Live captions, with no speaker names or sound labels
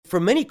for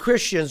many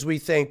Christians, we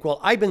think, well,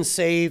 I've been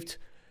saved,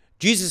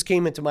 Jesus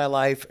came into my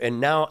life, and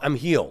now I'm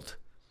healed.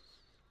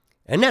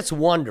 And that's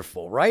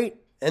wonderful, right?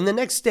 And the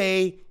next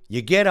day,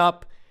 you get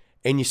up,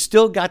 and you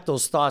still got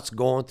those thoughts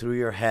going through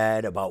your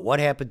head about what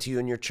happened to you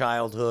in your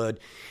childhood,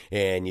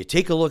 and you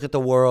take a look at the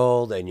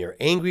world, and you're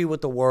angry with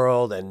the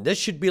world, and this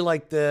should be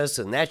like this,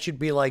 and that should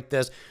be like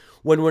this,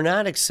 when we're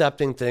not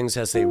accepting things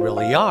as they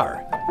really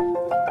are.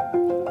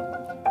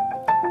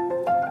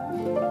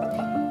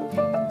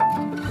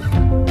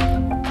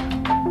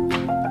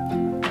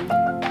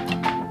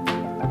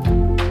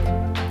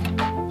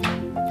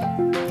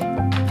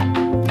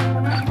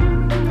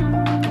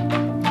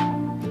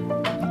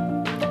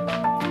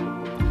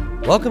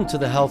 Welcome to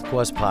the Health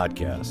Quest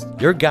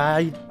Podcast, your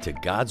guide to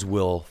God's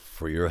will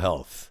for your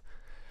health.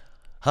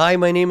 Hi,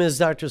 my name is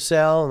Dr.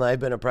 Sal, and I've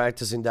been a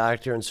practicing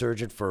doctor and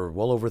surgeon for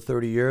well over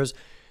 30 years.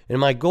 And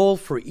my goal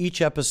for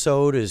each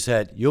episode is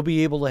that you'll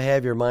be able to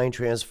have your mind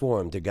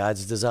transformed to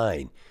God's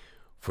design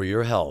for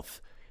your health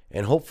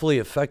and hopefully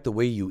affect the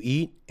way you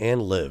eat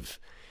and live.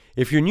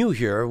 If you're new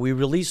here, we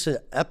release an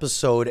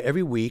episode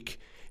every week.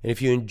 And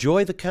if you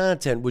enjoy the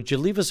content, would you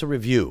leave us a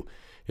review?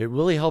 It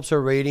really helps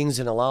our ratings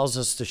and allows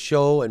us to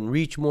show and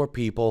reach more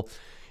people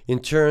in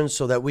turn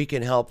so that we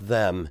can help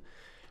them.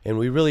 And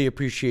we really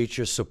appreciate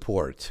your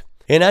support.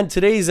 And on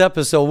today's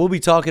episode, we'll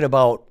be talking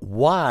about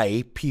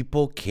why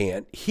people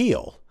can't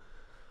heal.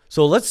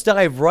 So let's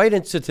dive right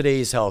into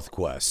today's Health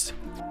Quest.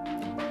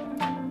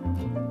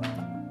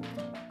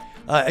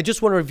 I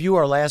just want to review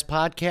our last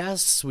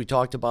podcasts. We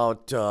talked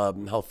about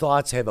how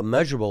thoughts have a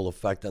measurable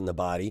effect on the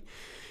body.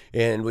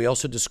 And we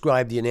also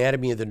described the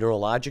anatomy of the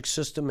neurologic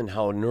system and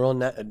how neural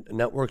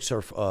networks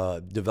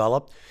are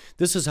developed.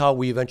 This is how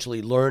we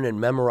eventually learn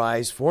and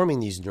memorize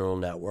forming these neural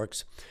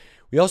networks.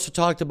 We also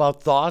talked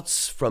about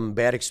thoughts from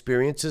bad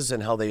experiences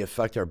and how they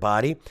affect our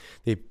body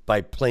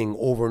by playing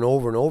over and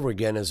over and over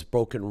again as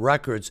broken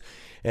records.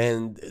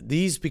 And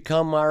these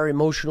become our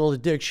emotional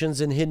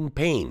addictions and hidden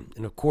pain.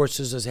 And of course,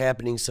 this is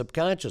happening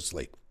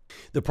subconsciously.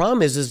 The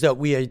problem is that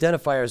we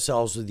identify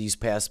ourselves with these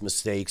past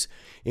mistakes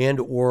and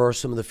or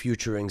some of the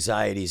future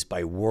anxieties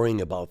by worrying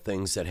about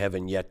things that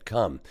haven't yet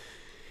come.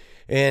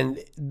 And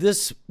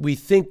this we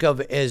think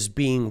of as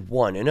being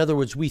one. In other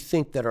words, we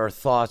think that our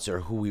thoughts are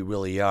who we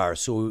really are.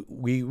 So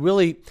we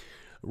really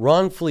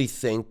wrongfully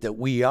think that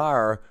we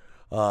are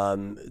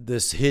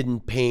this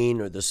hidden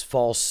pain or this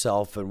false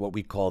self and what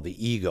we call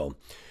the ego.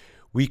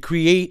 We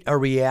create a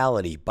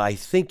reality. By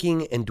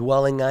thinking and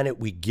dwelling on it,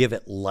 we give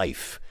it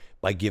life.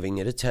 By giving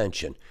it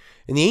attention.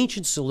 And the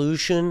ancient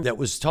solution that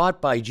was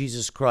taught by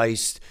Jesus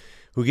Christ,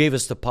 who gave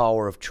us the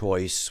power of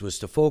choice, was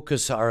to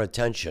focus our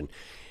attention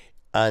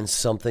on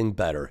something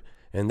better.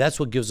 And that's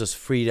what gives us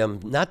freedom,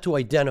 not to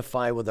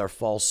identify with our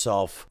false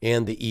self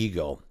and the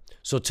ego.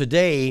 So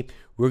today,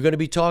 we're going to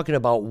be talking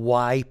about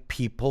why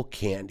people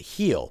can't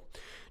heal.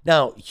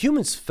 Now,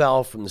 humans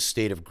fell from the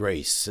state of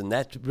grace, and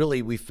that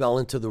really we fell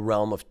into the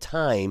realm of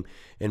time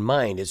and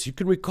mind. As you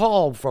can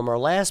recall from our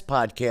last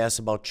podcast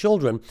about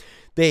children,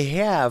 they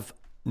have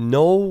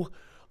no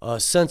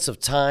sense of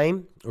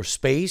time or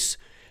space,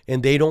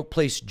 and they don't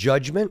place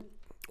judgment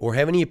or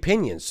have any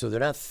opinions, so they're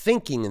not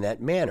thinking in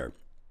that manner.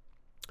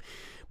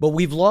 But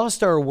we've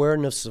lost our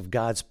awareness of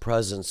God's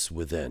presence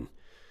within.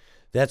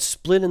 That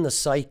split in the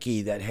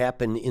psyche that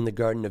happened in the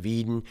Garden of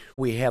Eden,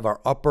 we have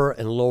our upper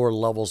and lower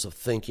levels of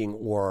thinking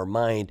or our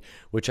mind,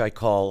 which I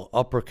call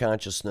upper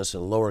consciousness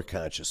and lower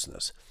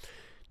consciousness.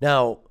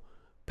 Now,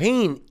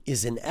 pain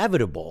is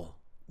inevitable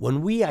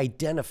when we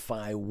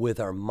identify with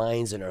our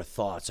minds and our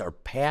thoughts, our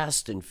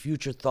past and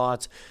future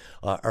thoughts,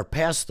 our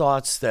past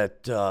thoughts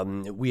that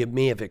we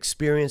may have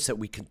experienced that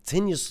we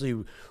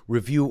continuously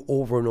review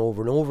over and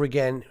over and over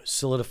again,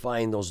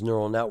 solidifying those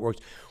neural networks,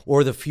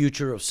 or the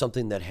future of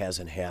something that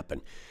hasn't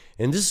happened.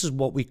 And this is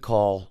what we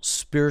call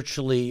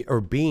spiritually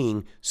or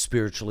being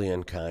spiritually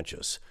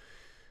unconscious.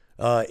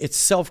 It's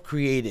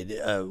self-created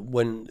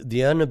when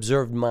the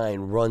unobserved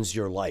mind runs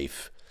your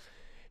life.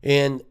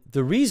 And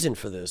the reason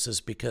for this is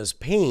because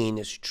pain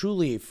is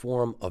truly a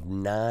form of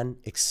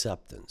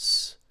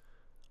non-acceptance,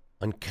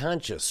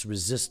 unconscious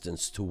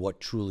resistance to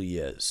what truly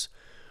is.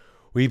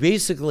 We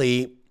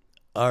basically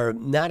are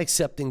not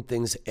accepting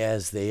things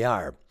as they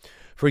are.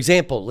 For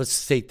example,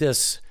 let's take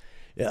this.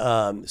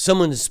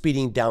 Someone is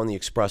speeding down the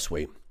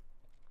expressway,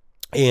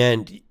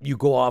 and you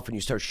go off and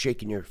you start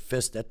shaking your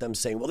fist at them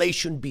saying, well, they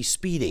shouldn't be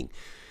speeding.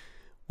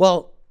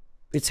 Well,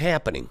 it's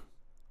happening.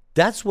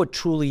 That's what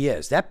truly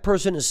is. That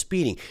person is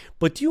speeding.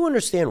 But do you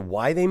understand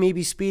why they may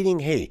be speeding?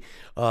 Hey,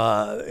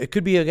 it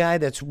could be a guy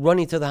that's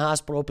running to the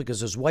hospital because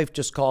his wife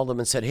just called him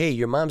and said, hey,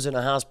 your mom's in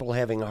a hospital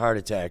having a heart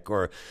attack.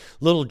 Or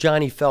little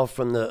Johnny fell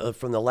from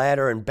the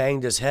ladder and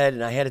banged his head,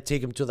 and I had to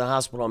take him to the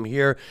hospital. I'm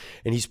here.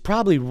 And he's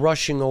probably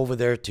rushing over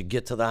there to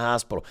get to the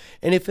hospital.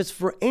 And if it's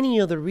for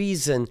any other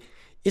reason,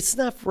 it's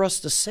not for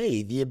us to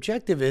say. The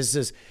objective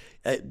is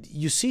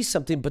you see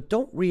something, but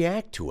don't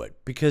react to it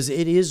because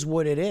it is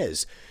what it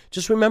is.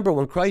 Just remember,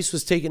 when Christ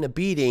was taking a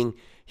beating,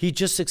 he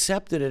just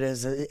accepted it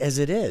as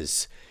it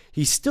is.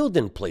 He still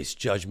didn't place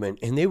judgment,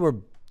 and they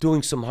were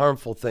doing some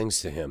harmful things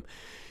to him.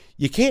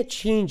 You can't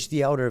change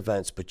the outer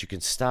events, but you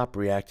can stop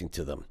reacting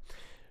to them.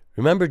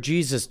 Remember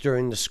Jesus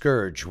during the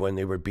scourge when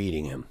they were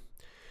beating him.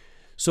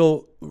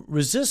 So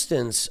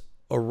resistance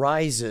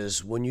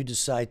arises when you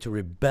decide to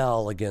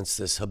rebel against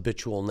this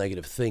habitual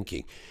negative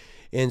thinking.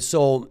 And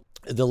so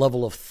the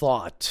level of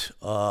thought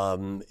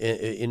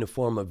in the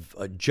form of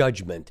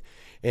judgment,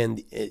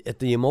 and at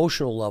the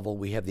emotional level,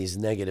 we have these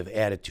negative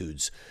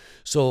attitudes.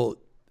 So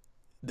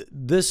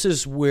this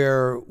is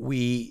where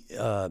we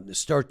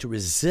start to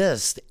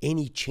resist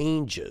any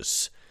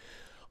changes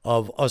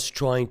of us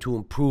trying to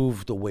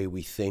improve the way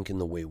we think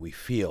and the way we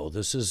feel.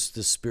 This is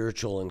the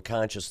spiritual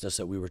unconsciousness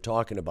that we were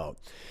talking about.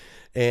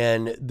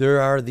 And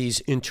there are these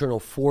internal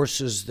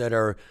forces that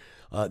are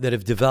that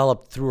have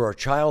developed through our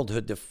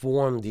childhood to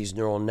form these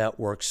neural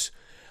networks,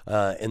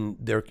 and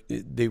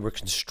they were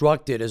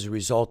constructed as a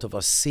result of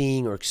us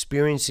seeing or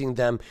experiencing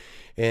them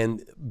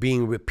and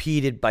being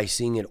repeated by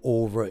seeing it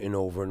over and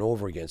over and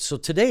over again. So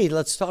today,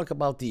 let's talk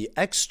about the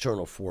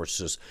external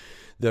forces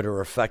that are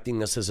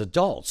affecting us as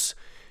adults.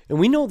 And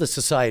we know that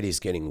society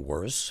is getting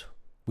worse.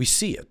 We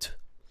see it.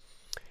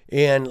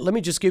 And let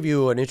me just give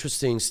you an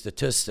interesting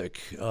statistic.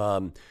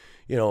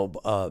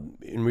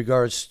 In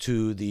regards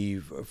to the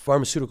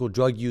pharmaceutical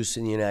drug use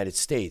in the United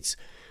States,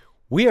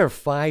 we are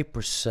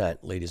 5%,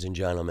 ladies and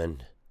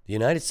gentlemen. The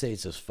United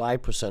States is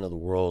 5% of the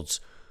world's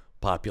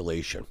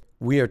population.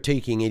 We are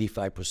taking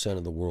 85%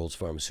 of the world's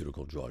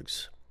pharmaceutical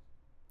drugs.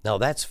 Now,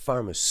 that's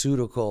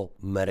pharmaceutical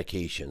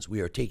medications. We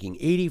are taking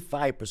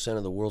 85%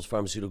 of the world's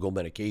pharmaceutical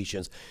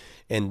medications,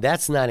 and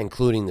that's not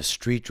including the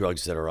street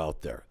drugs that are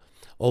out there.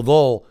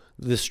 Although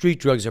the street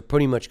drugs are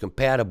pretty much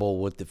compatible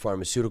with the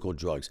pharmaceutical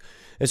drugs.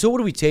 And so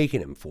what are we taking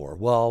them for?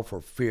 Well,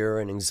 for fear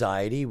and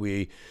anxiety.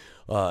 We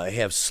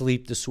have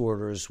sleep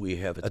disorders. We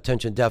have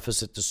attention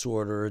deficit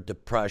disorder,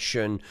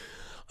 depression,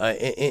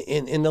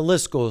 and the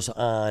list goes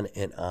on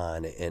and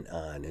on and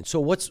on. And so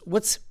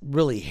what's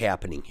really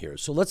happening here?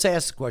 So let's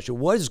ask the question,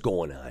 what is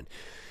going on?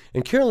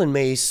 And Carolyn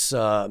Mace,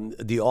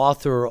 the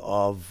author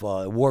of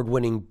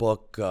award-winning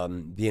book,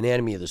 The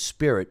Anatomy of the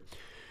Spirit,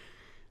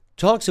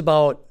 talks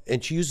about,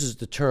 and she uses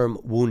the term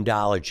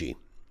woundology.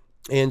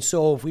 And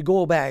so if we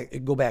go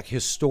back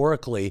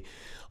historically,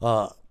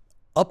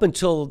 up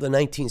until the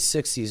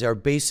 1960s, our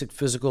basic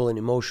physical and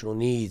emotional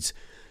needs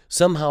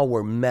somehow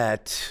were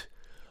met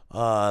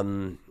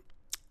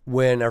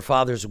when our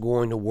fathers were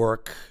going to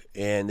work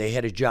and they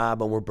had a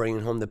job and were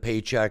bringing home the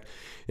paycheck.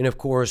 And of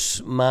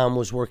course, mom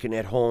was working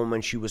at home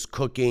and she was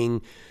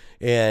cooking.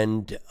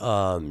 And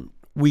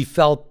we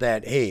felt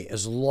that, hey,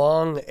 as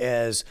long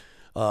as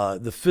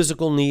the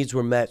physical needs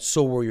were met,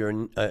 so were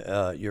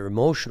your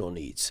emotional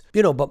needs.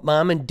 But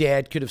mom and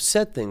dad could have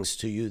said things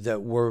to you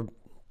that were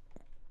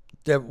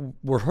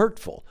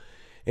hurtful.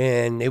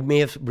 And they may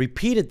have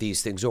repeated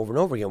these things over and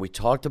over again. We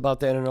talked about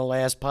that in our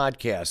last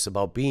podcast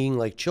about being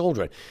like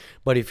children.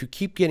 But if you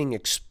keep getting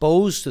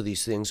exposed to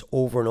these things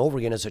over and over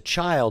again as a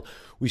child,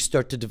 we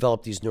start to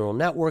develop these neural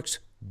networks.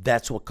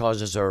 That's what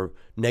causes our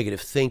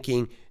negative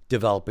thinking,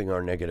 developing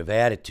our negative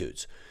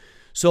attitudes.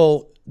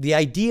 So the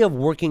idea of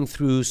working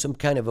through some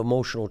kind of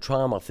emotional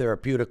trauma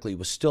therapeutically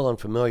was still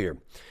unfamiliar.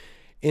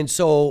 And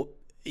so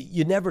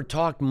you never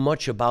talked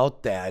much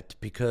about that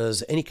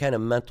because any kind of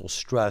mental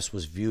stress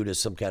was viewed as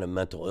some kind of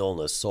mental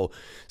illness. So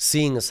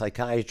seeing a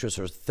psychiatrist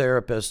or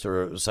therapist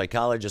or a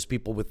psychologist,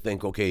 people would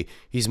think, okay,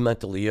 he's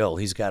mentally ill.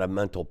 He's got a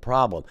mental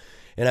problem.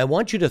 And I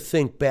want you to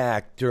think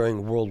back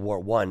during World War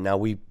I. Now,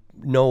 we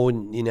know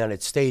in the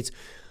United States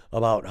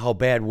about how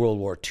bad World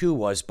War II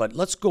was, but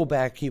let's go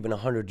back even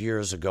 100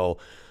 years ago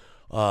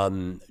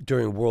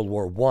during World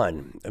War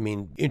I. I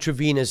mean,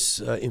 intravenous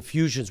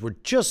infusions were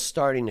just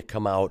starting to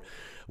come out.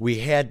 We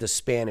had the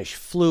Spanish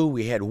flu.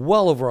 We had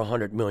well over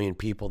 100 million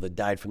people that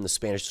died from the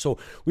Spanish. So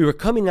we were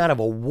coming out of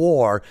a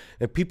war,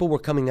 and people were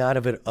coming out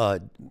of it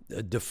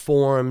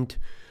deformed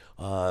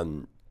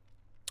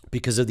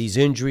because of these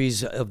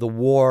injuries of the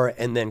war,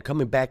 and then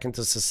coming back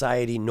into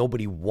society.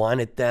 Nobody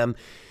wanted them.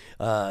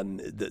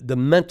 The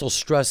mental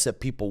stress that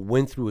people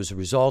went through as a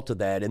result of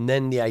that, and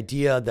then the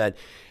idea that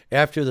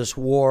after this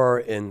war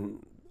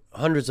and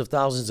hundreds of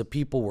thousands of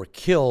people were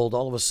killed,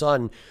 all of a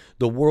sudden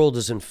the world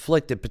is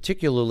inflicted,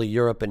 particularly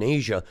Europe and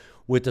Asia,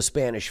 with the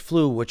Spanish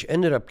flu, which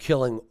ended up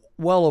killing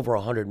well over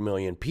 100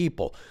 million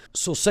people.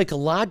 So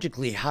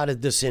psychologically, how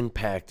did this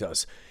impact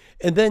us?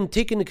 And then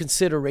take into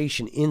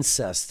consideration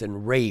incest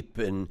and rape.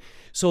 And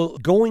so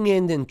going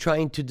in and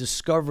trying to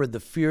discover the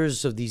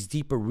fears of these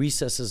deeper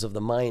recesses of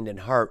the mind and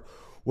heart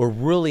were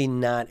really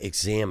not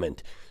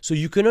examined. So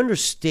you can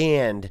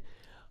understand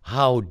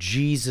how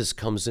Jesus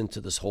comes into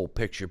this whole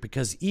picture,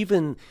 because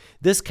even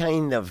this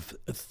kind of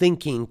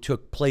thinking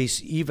took place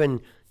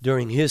even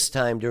during his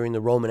time, during the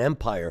Roman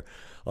Empire.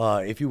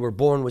 If you were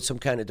born with some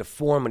kind of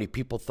deformity,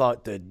 people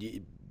thought that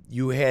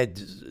you had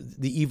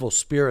the evil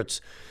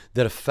spirits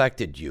that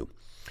affected you.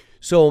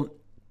 So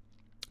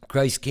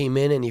Christ came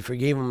in and he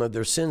forgave them of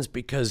their sins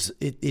because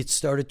it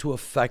started to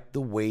affect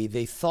the way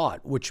they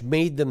thought, which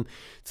made them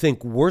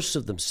think worse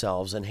of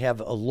themselves and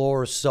have a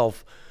lower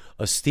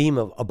self-esteem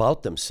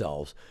about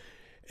themselves.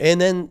 And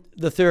then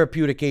the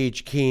therapeutic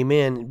age came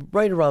in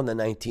right around the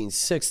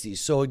 1960s.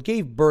 So it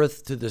gave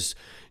birth to this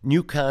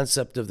new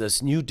concept of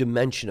this new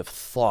dimension of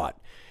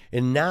thought.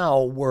 And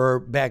now, where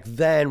back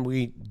then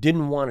we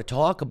didn't want to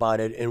talk about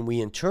it and we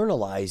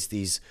internalized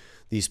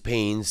these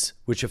pains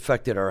which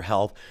affected our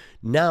health,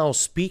 now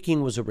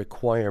speaking was a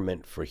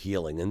requirement for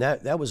healing. And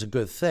that was a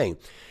good thing.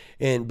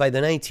 And by the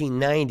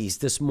 1990s,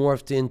 this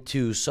morphed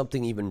into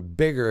something even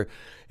bigger.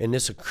 And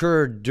this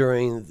occurred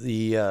during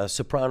the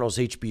Sopranos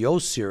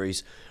HBO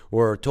series,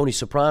 where Tony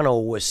Soprano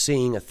was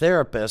seeing a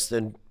therapist.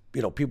 And,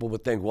 people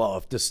would think, well,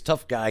 if this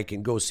tough guy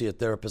can go see a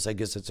therapist, I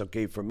guess it's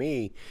okay for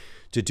me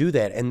to do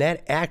that. And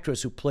that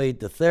actress who played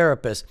the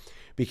therapist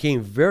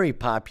became very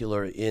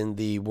popular in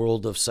the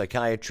world of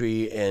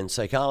psychiatry and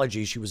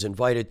psychology. She was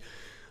invited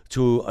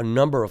to a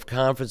number of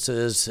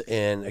conferences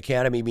and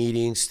academy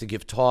meetings to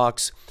give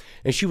talks.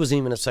 And she wasn't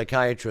even a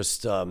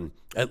psychiatrist,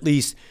 at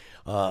least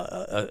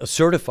a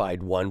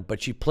certified one,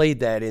 but she played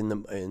that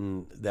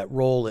in that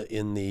role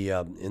in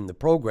the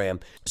program.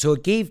 So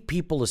it gave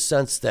people a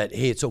sense that,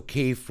 hey, it's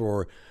okay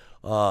for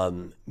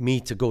me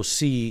to go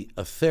see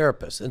a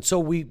therapist. And so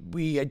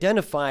we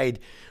identified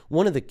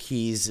one of the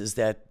keys is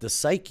that the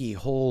psyche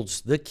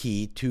holds the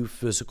key to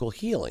physical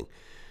healing.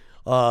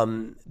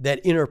 That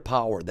inner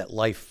power, that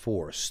life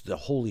force, the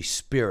Holy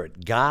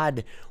Spirit,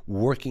 God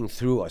working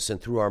through us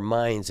and through our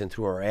minds and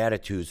through our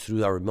attitudes,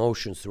 through our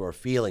emotions, through our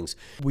feelings.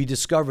 We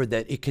discovered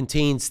that it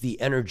contains the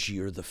energy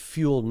or the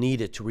fuel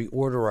needed to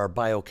reorder our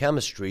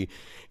biochemistry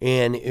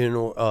and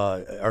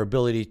our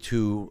ability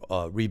to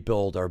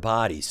rebuild our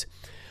bodies.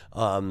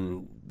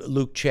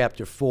 Luke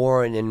chapter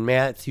 4 and in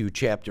Matthew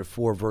chapter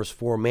 4, verse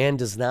 4, man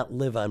does not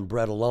live on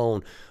bread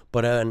alone,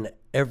 but on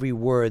every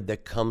word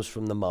that comes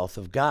from the mouth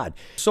of God.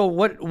 So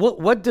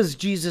what does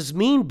Jesus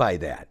mean by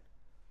that,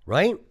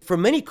 right? For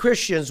many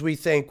Christians, we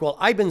think, well,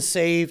 I've been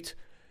saved,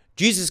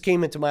 Jesus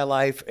came into my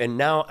life, and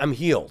now I'm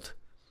healed.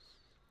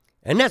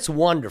 And that's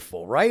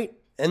wonderful, right?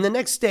 And the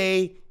next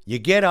day, you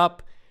get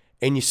up,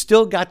 and you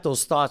still got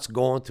those thoughts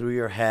going through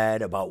your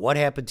head about what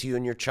happened to you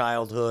in your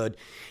childhood,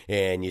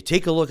 and you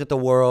take a look at the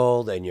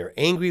world, and you're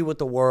angry with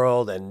the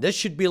world, and this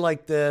should be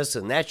like this,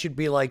 and that should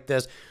be like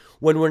this,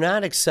 when we're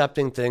not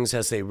accepting things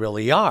as they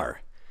really are.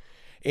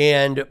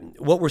 And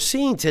what we're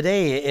seeing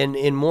today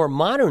in more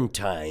modern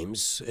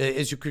times,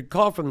 as you could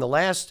recall from the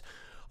last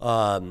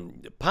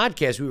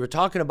podcast, we were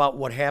talking about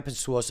what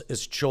happens to us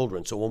as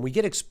children. So when we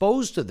get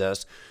exposed to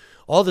this,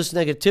 all this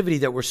negativity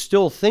that we're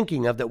still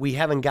thinking of, that we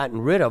haven't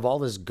gotten rid of, all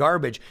this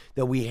garbage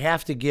that we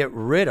have to get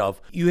rid of,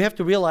 you have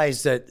to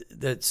realize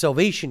that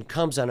salvation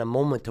comes on a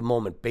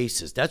moment-to-moment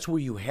basis. That's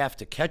where you have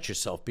to catch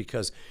yourself,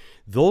 because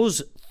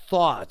those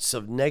thoughts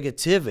of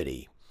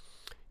negativity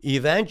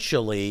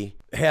eventually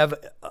have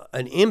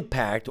an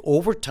impact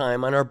over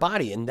time on our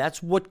body, and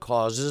that's what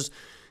causes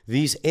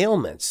these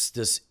ailments,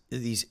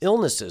 these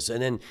illnesses.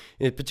 And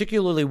then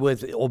particularly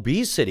with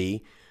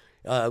obesity,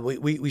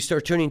 we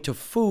start turning to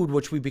food,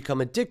 which we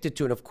become addicted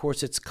to, and of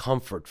course it's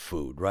comfort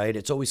food, right?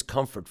 It's always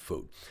comfort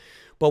food.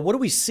 But what are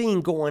we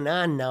seeing going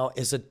on now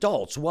as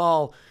adults?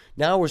 Well,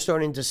 now we're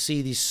starting to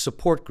see these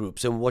support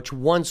groups, and which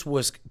once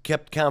was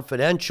kept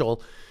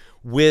confidential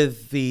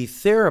with the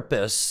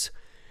therapists,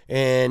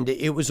 and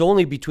it was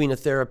only between a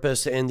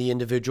therapist and the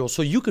individual,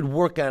 so you could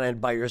work on it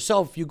by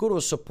yourself. You go to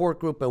a support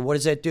group, and what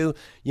does that do?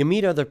 You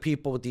meet other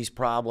people with these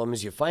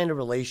problems, you find a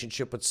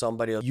relationship with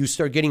somebody, you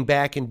start getting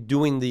back and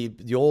doing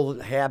the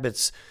old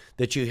habits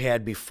that you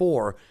had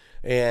before,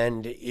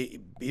 and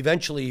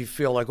eventually you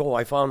feel like, oh,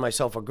 I found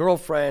myself a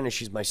girlfriend, and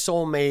she's my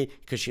soulmate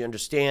because she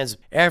understands.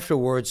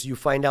 Afterwards, you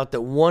find out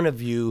that one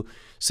of you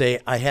say,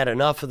 I had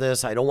enough of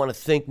this, I don't want to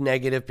think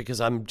negative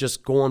because I'm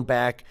just going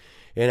back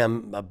and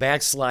I'm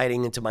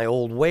backsliding into my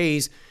old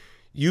ways.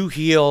 You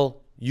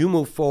heal, you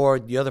move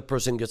forward, the other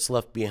person gets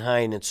left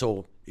behind, and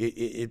so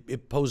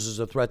it poses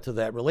a threat to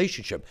that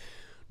relationship.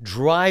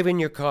 Drive in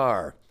your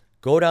car,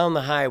 go down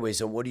the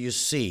highways, and what do you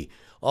see?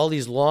 All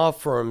these law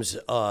firms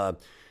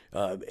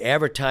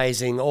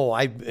advertising,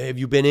 have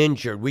you been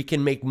injured? We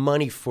can make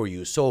money for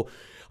you. So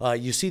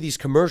you see these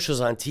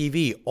commercials on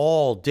TV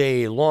all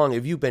day long.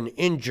 Have you been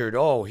injured?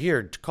 Oh,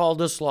 here, call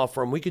this law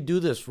firm. We could do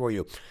this for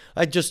you.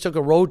 I just took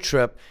a road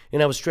trip,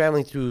 and I was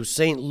traveling through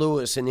St.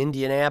 Louis and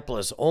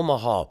Indianapolis,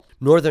 Omaha,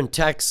 northern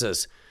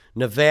Texas,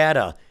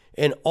 Nevada,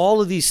 and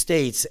all of these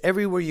states.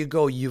 Everywhere you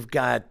go, you've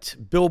got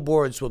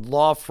billboards with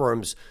law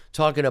firms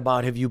talking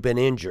about, have you been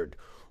injured?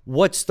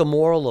 What's the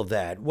moral of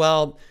that?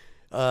 Well,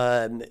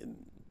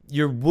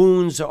 your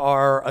wounds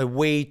are a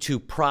way to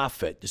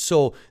profit.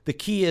 So the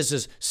key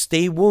is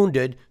stay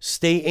wounded,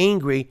 stay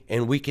angry,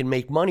 and we can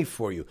make money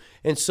for you.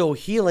 And so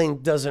healing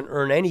doesn't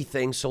earn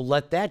anything, so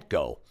let that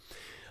go.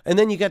 And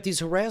then you got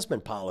these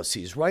harassment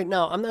policies. Right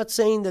now, I'm not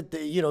saying that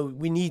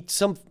we need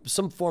some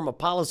form of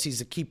policies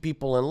to keep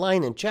people in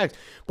line and checked,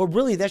 but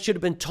really that should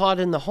have been taught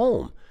in the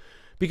home.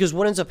 Because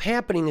what ends up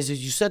happening is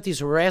you set these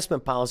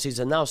harassment policies,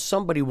 and now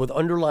somebody with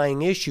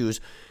underlying issues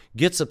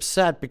gets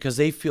upset because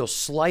they feel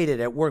slighted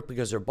at work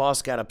because their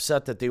boss got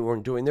upset that they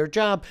weren't doing their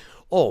job.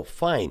 Oh,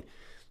 fine.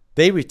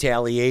 They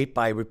retaliate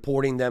by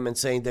reporting them and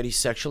saying that he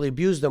sexually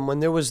abused them when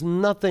there was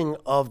nothing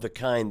of the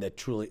kind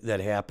that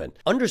happened.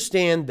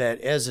 Understand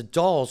that as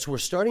adults, we're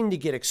starting to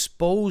get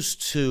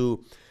exposed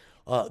to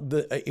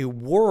a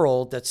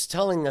world that's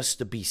telling us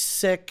to be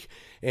sick,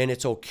 and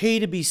it's okay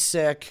to be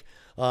sick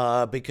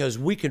because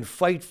we can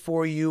fight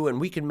for you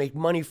and we can make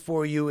money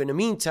for you. In the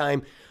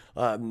meantime,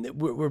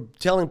 we're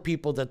telling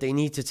people that they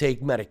need to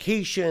take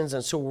medications,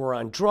 and so we're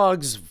on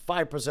drugs.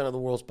 5% of the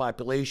world's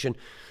population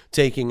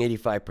taking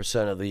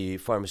 85% of the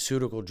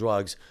pharmaceutical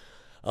drugs.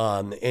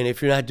 And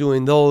if you're not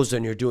doing those,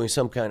 then you're doing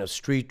some kind of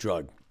street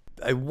drug.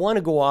 I want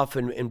to go off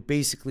and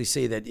basically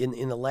say that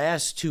in the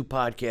last two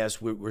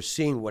podcasts, we're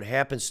seeing what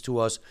happens to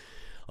us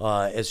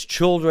as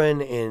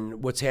children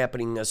and what's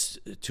happening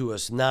to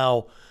us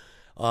now.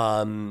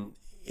 And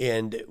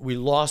we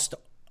lost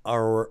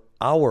our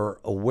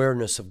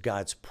awareness of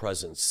God's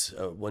presence.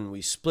 When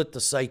we split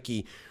the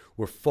psyche,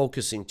 we're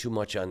focusing too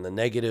much on the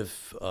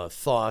negative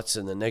thoughts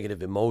and the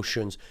negative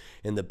emotions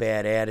and the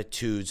bad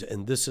attitudes,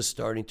 and this is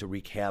starting to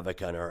wreak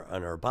havoc on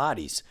our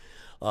bodies.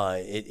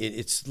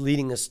 It's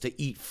leading us to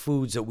eat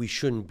foods that we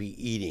shouldn't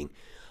be eating.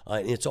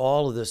 And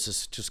all of this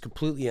is just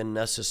completely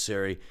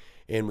unnecessary,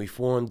 and we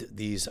formed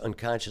these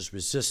unconscious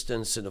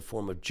resistance in the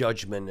form of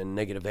judgment and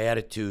negative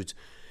attitudes.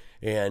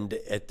 And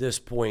at this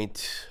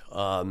point,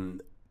 all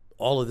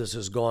of this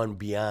has gone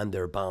beyond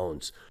their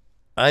bounds.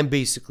 I'm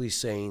basically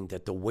saying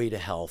that the way to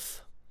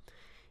health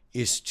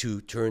is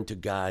to turn to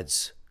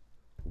God's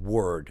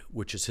word,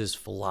 which is his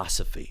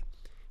philosophy,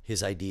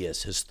 his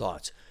ideas, his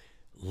thoughts.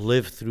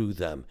 Live through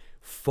them.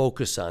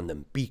 Focus on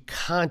them. Be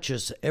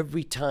conscious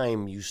every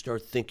time you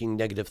start thinking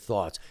negative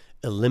thoughts.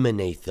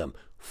 Eliminate them.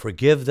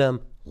 Forgive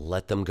them.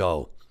 Let them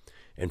go.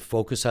 And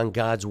focus on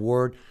God's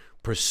word.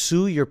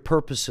 Pursue your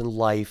purpose in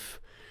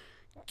life.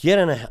 Get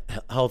on a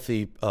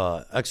healthy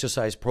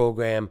exercise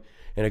program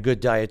and a good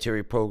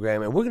dietary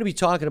program. And we're going to be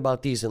talking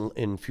about these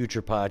in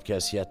future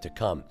podcasts yet to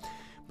come.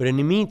 But in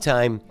the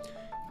meantime,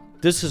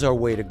 this is our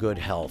way to good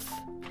health.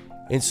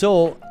 And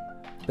so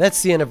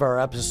that's the end of our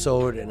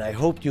episode, and I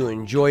hope you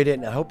enjoyed it,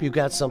 and I hope you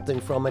got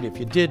something from it. If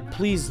you did,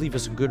 please leave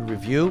us a good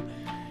review.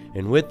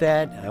 And with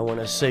that, I want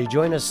to say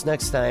join us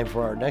next time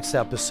for our next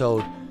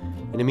episode.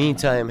 In the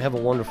meantime, have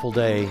a wonderful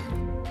day,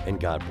 and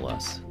God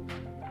bless.